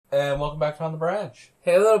And welcome back to On the Branch.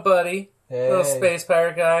 Hey, little buddy. Hey. Little space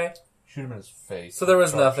pirate guy. Shoot him in his face. So there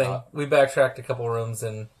was nothing. Shot. We backtracked a couple rooms,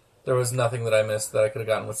 and there was nothing that I missed that I could have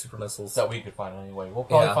gotten with super missiles. That we could find anyway. We'll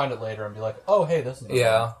probably find it later and be like, oh, hey, this is the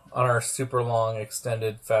on our super long,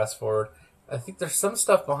 extended fast forward. I think there's some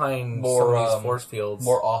stuff behind some of these force fields.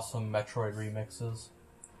 More awesome Metroid remixes.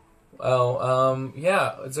 Oh,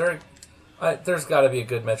 yeah. Is there... there's got to be a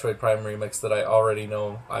good Metroid Prime remix that I already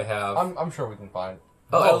know I have. I'm sure we can find it.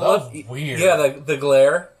 Oh, I love... weird. Yeah, the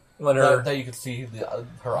glare. When that you could see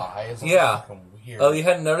her eyes. Yeah. Weird. Oh, you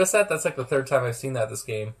hadn't noticed that? That's like the third time I've seen that this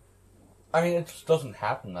game. I mean, it just doesn't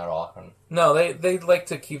happen that often. No, they like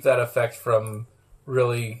to keep that effect from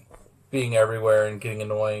really being everywhere and getting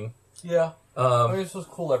annoying. Yeah. I mean, it's just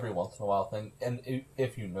cool every once in a while thing, and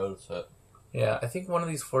if you notice it. Yeah, I think one of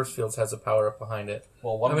these force fields has a power-up behind it.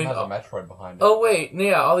 Well, one of them has a Metroid behind it. Oh, wait,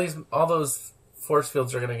 yeah, all those force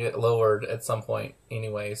fields are going to get lowered at some point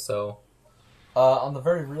anyway, so... on the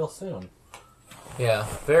very real soon. Yeah,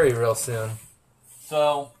 very real soon.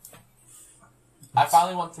 So, I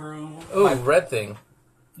finally went through... Oh, red thing.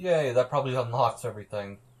 Yay, that probably unlocks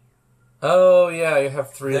everything. Oh, yeah, you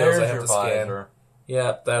have 3 of those I have your to scan. visor.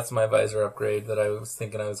 Yeah, that's my visor upgrade that I was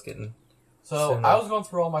thinking I was getting. So, I was going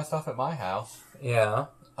through all my stuff at my house. Yeah.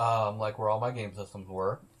 Like where all my game systems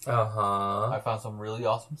were. Uh-huh. I found some really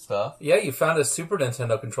awesome stuff. Yeah, you found a Super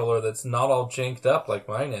Nintendo controller that's not all janked up like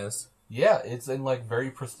mine is. Yeah, it's in like very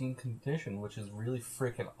pristine condition, which is really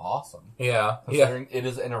freaking awesome. Yeah. Considering it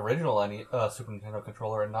is an original Super Nintendo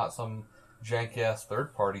controller and not some jank-ass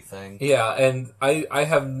third-party thing. Yeah, and I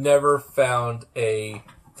have never found a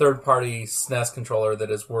third-party SNES controller that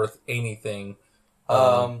is worth anything.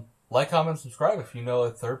 Like, comment, subscribe if you know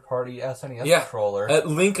a third-party SNES controller.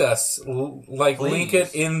 Link us. Please. Link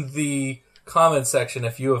it in the comment section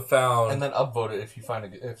if you have found... And then upvote it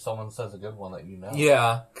if someone says a good one that you know.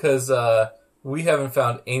 Yeah, because we haven't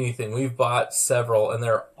found anything. We've bought several, and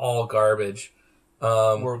they're all garbage.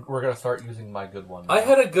 We're going to start using my good one now. I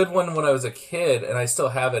had a good one when I was a kid, and I still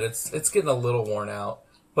have it. It's getting a little worn out.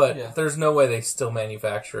 But there's no way they still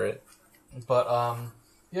manufacture it. But,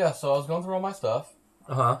 so I was going through all my stuff.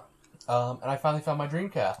 Uh-huh. And I finally found my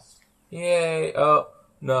Dreamcast. Yay. Oh,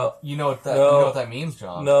 no. You know what that means,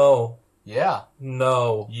 John? No. Yeah.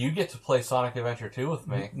 No. You get to play Sonic Adventure 2 with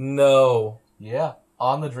me. No. Yeah.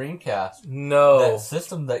 On the Dreamcast. No. That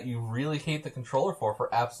system that you really hate the controller for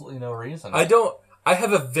absolutely no reason. I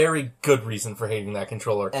have a very good reason for hating that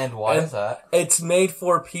controller. And why is that? It's made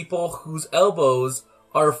for people whose elbows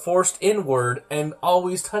are forced inward and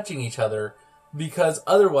always touching each other. Because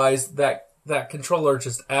otherwise, that controller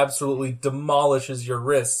just absolutely demolishes your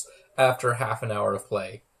wrists after half an hour of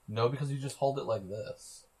play. No, because you just hold it like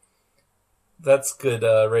this. That's good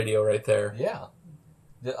radio right there. Yeah.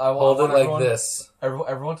 Hold it like this.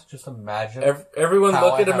 Everyone to just imagine. Everyone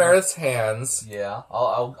look at Amarith's hands. Yeah.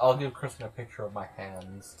 I'll give Kristen a picture of my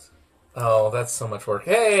hands. Oh, that's so much work.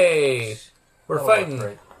 Hey! We're fighting.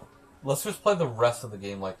 Great. Let's just play the rest of the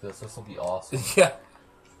game like this. This will be awesome. Yeah.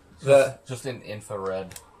 Just in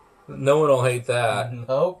infrared. No one will hate that.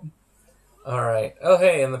 Nope. Alright. Oh,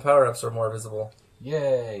 hey, and the power-ups are more visible.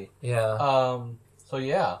 Yay. Yeah. So,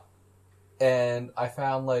 yeah. And I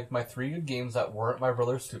found, like, my 3 good games that weren't my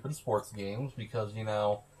brother's stupid sports games because,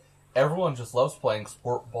 everyone just loves playing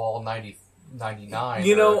Sport Ball 99.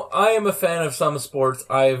 I am a fan of some sports.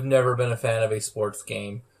 I have never been a fan of a sports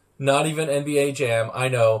game. Not even NBA Jam. I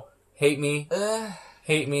know. Hate me.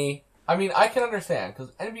 Hate me. I mean, I can understand,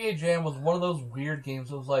 because NBA Jam was one of those weird games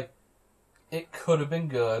that was like, it could have been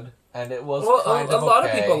good, and it was kind of okay. A lot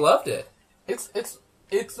of people loved it. It's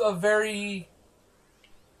a very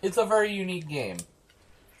unique game.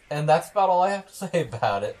 And that's about all I have to say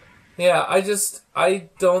about it. Yeah, I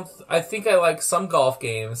think I like some golf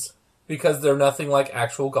games, because they're nothing like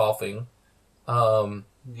actual golfing.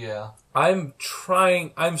 Yeah. I'm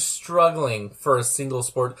struggling for a single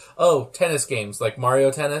sport. Oh, tennis games, like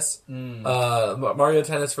Mario Tennis. Mario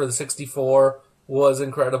Tennis for the 64 was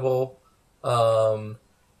incredible. But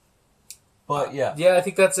yeah. Yeah, I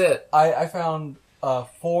think that's it. I found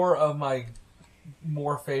 4 of my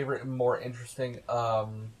more favorite and more interesting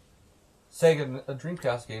Sega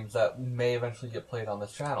Dreamcast games that may eventually get played on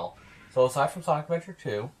this channel. So aside from Sonic Adventure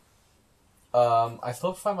 2, I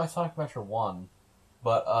still have to find my Sonic Adventure 1.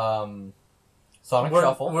 But, Sonic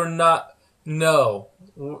Shuffle. We're not... No.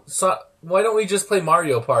 Why don't we just play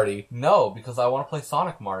Mario Party? No, because I want to play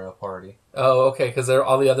Sonic Mario Party. Oh, okay, because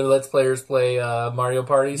all the other Let's Players play Mario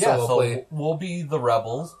Party, so we'll be the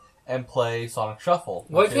rebels and play Sonic Shuffle.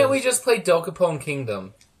 Why can't we just play Dokapon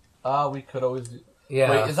Kingdom? We could always... Yeah.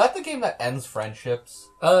 Wait, is that the game that ends friendships?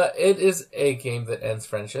 It is a game that ends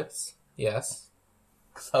friendships. Yes.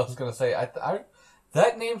 Because I was gonna say,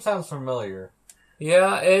 that name sounds familiar.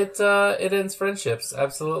 Yeah, it ends friendships.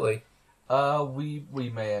 Absolutely. We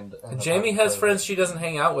may end Jamie has friends she doesn't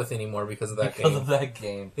hang out with anymore because of that game. Because of that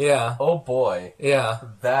game. Yeah. Oh boy. Yeah.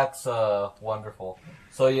 That's wonderful.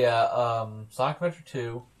 So yeah, Sonic Adventure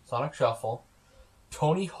 2, Sonic Shuffle,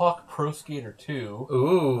 Tony Hawk Pro Skater 2.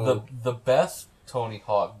 Ooh. The best Tony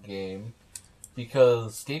Hawk game,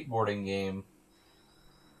 because skateboarding game.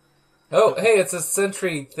 Oh, hey, it's a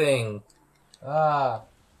Sentry thing.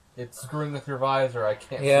 It's screwing with your visor. I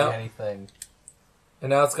can't see anything. And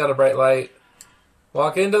now it's got a bright light.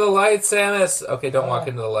 Walk into the light, Samus! Okay, don't walk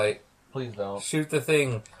into the light. Please don't. Shoot the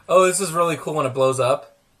thing. Oh, this is really cool when it blows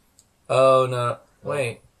up. Oh, no.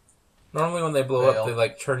 Wait. Normally when they blow up, they,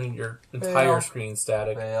 like, turn your entire screen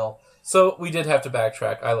static. Fail. So, we did have to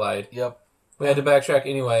backtrack. I lied. Yep. We had to backtrack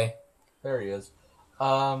anyway. There he is.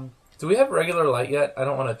 Do we have regular light yet? I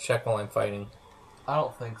don't want to check while I'm fighting. I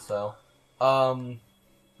don't think so. No.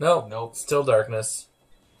 Nope. Still darkness.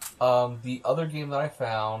 The other game that I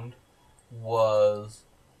found was,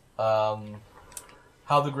 How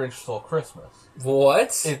the Grinch Stole Christmas.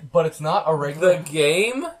 What? But it's not a regular... The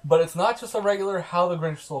game? But it's not just a regular How the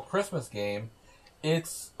Grinch Stole Christmas game.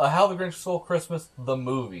 It's a How the Grinch Stole Christmas, the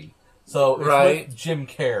movie. So, it's with Jim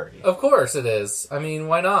Carrey. Of course it is. I mean,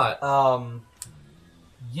 why not?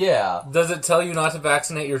 Yeah. Does it tell you not to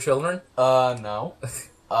vaccinate your children? No.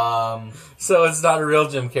 So it's not a real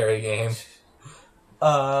Jim Carrey game.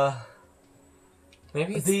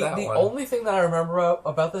 Maybe it's that one. The only thing that I remember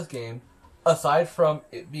about this game, aside from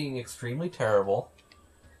it being extremely terrible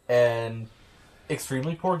and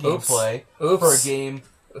extremely poor gameplay for a game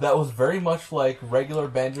that was very much like regular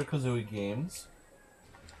Banjo-Kazooie games,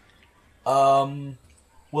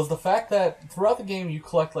 was the fact that throughout the game you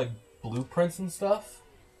collect like blueprints and stuff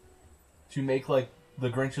to make like the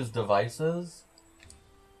Grinch's devices,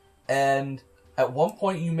 and at one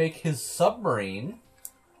point you make his submarine.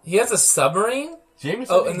 He has a submarine? Jamie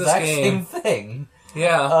said the exact same thing.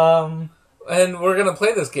 Yeah. And we're gonna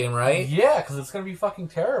play this game, right? Yeah, because it's gonna be fucking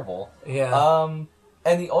terrible. Yeah.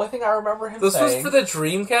 And the only thing I remember him saying... This was for the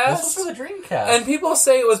Dreamcast? This was for the Dreamcast. And people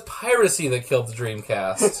say it was piracy that killed the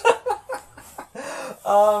Dreamcast.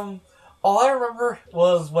 All I remember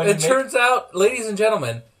was when... It turns out, ladies and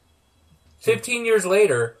gentlemen, 15 years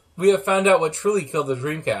later, we have found out what truly killed the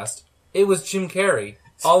Dreamcast. It was Jim Carrey,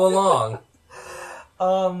 all along.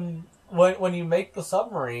 When you make the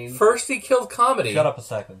submarine... First he killed comedy. Shut up a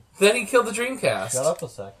second. Then he killed the Dreamcast. Shut up a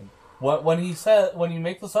second. When you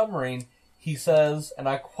make the submarine, he says, and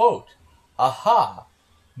I quote, "Aha,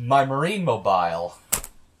 my marine mobile."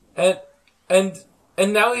 And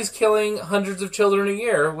now he's killing hundreds of children a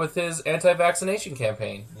year with his anti-vaccination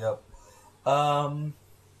campaign. Yep.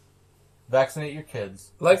 Vaccinate your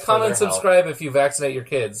kids. Like, comment, subscribe if you vaccinate your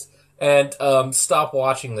kids. And stop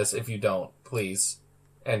watching this if you don't, please.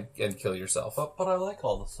 And kill yourself. But I like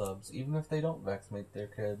all the subs, even if they don't vaccinate their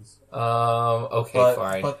kids. Okay,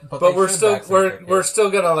 fine. But we're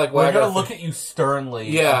still gonna like. We're gonna look at you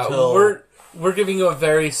sternly. Yeah, until... we're giving you a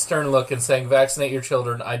very stern look and saying, vaccinate your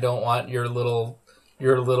children. I don't want your little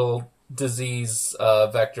disease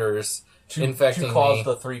vectors infecting to cause me.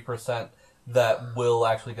 the 3% that will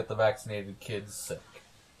actually get the vaccinated kids sick.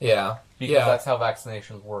 Yeah, because that's how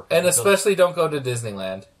vaccinations work. And especially don't go to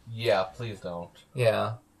Disneyland. Yeah, please don't.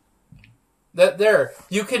 Yeah.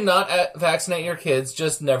 You cannot vaccinate your kids,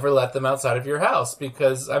 just never let them outside of your house.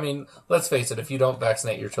 Because, I mean, let's face it, if you don't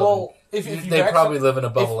vaccinate your children, they probably live in a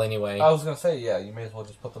bubble anyway. I was going to say, yeah, you may as well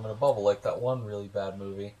just put them in a bubble, like that one really bad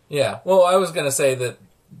movie. Yeah, well, I was going to say that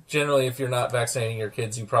generally if you're not vaccinating your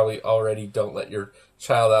kids, you probably already don't let your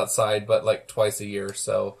child outside, but like twice a year.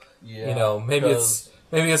 So, maybe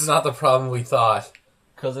it's not the problem we thought.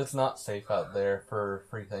 Because it's not safe out there for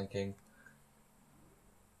free thinking.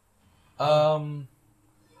 Oh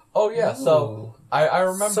yeah, Ooh, so I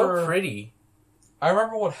remember... So pretty. I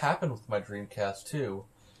remember what happened with my Dreamcast, too.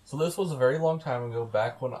 So this was a very long time ago,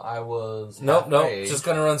 back when I was half my age. Just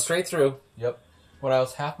gonna run straight through. Yep. When I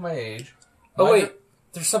was half my age. Oh wait,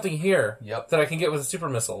 there's something here. Yep. That I can get with a super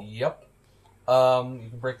missile. Yep. You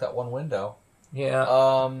can break that one window.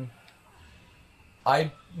 Yeah.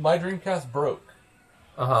 My Dreamcast broke.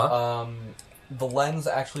 Uh-huh. The lens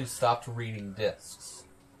actually stopped reading discs.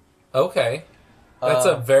 Okay. That's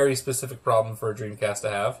a very specific problem for a Dreamcast to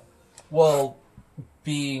have. Well,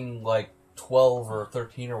 being like 12 or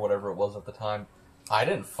 13 or whatever it was at the time, I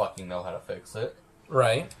didn't fucking know how to fix it.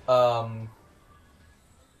 Right. How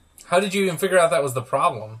did you even figure out that was the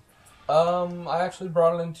problem? I actually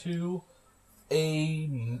brought it into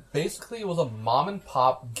basically it was a mom and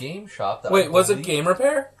pop game shop. That Wait, was it Game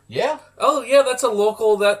Repair? Yeah. Oh, yeah, that's a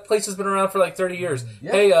local... That place has been around for like 30 years.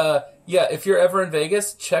 Yeah. Hey, yeah, if you're ever in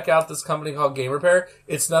Vegas, check out this company called Game Repair.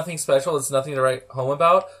 It's nothing special. It's nothing to write home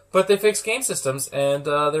about. But they fix game systems, and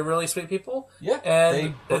they're really sweet people. Yeah,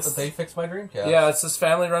 and they fixed my Dreamcast. Yeah, it's this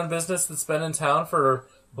family-run business that's been in town for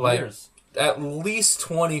like years. At least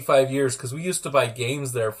 25 years, because we used to buy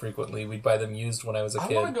games there frequently. We'd buy them used when I was a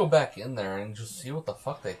kid. I want to go back in there and just see what the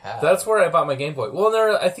fuck they have. That's where I bought my Game Boy.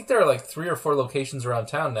 Well, I think there are like 3 or 4 locations around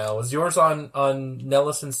town now. Was yours on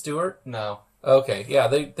Nellis and Stewart? No. Okay, yeah,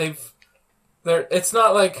 they're. It's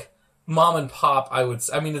not like mom and pop. I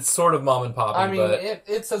mean, it's sort of mom and pop. I mean, but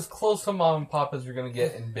it's as close to mom and pop as you're going to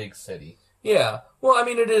get in big city. Yeah. Well, I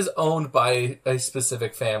mean, it is owned by a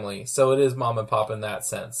specific family, so it is mom and pop in that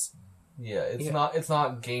sense. Yeah, it's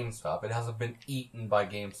not GameStop. It hasn't been eaten by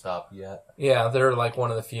GameStop yet. Yeah, they're like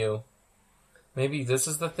one of the few. Maybe this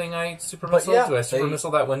is the thing I super missile? Yeah, Do I super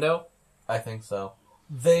missile that window? I think so.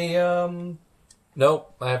 They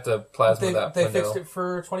Nope, I have to plasma that They window. fixed it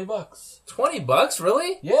for $20. $20,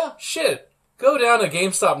 really? Yeah. Shit. Go down to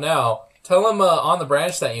GameStop now. Tell them On the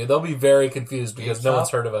Branch sent you. They'll be very confused because no one's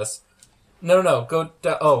heard of us. No. Go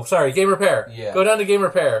down. Oh, sorry. Game Repair. Yeah. Go down to Game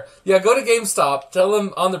Repair. Yeah, go to GameStop. Tell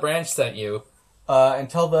them On the Branch sent you. And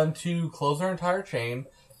tell them to close their entire chain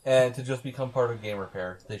and to just become part of Game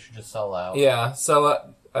Repair. They should just sell out. Yeah,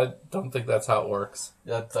 I don't think that's how it works.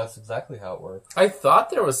 That's exactly how it works. I thought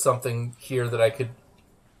there was something here that I could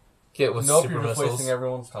get with super you're just missiles. wasting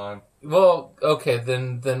everyone's time. Well, okay,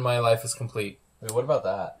 then my life is complete. Wait, what about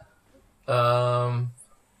that?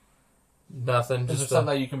 Nothing. Is there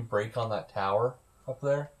something that you can break on that tower up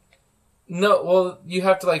there? No, well, you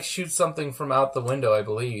have to, like, shoot something from out the window, I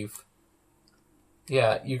believe.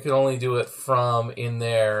 Yeah, you can only do it from in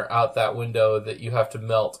there, out that window that you have to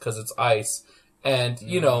melt because it's ice. And,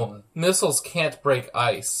 you know, missiles can't break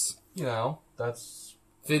ice. You know, that's...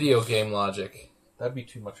 Video game logic. That'd be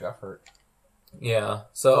too much effort. Yeah.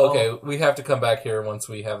 So, okay, we have to come back here once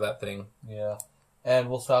we have that thing. Yeah. And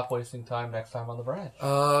we'll stop wasting time next time on the branch.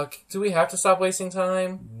 Do we have to stop wasting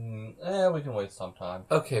time? We can waste some time.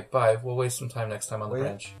 Okay, bye. We'll waste some time next time on the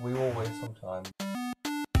branch. We will waste some time.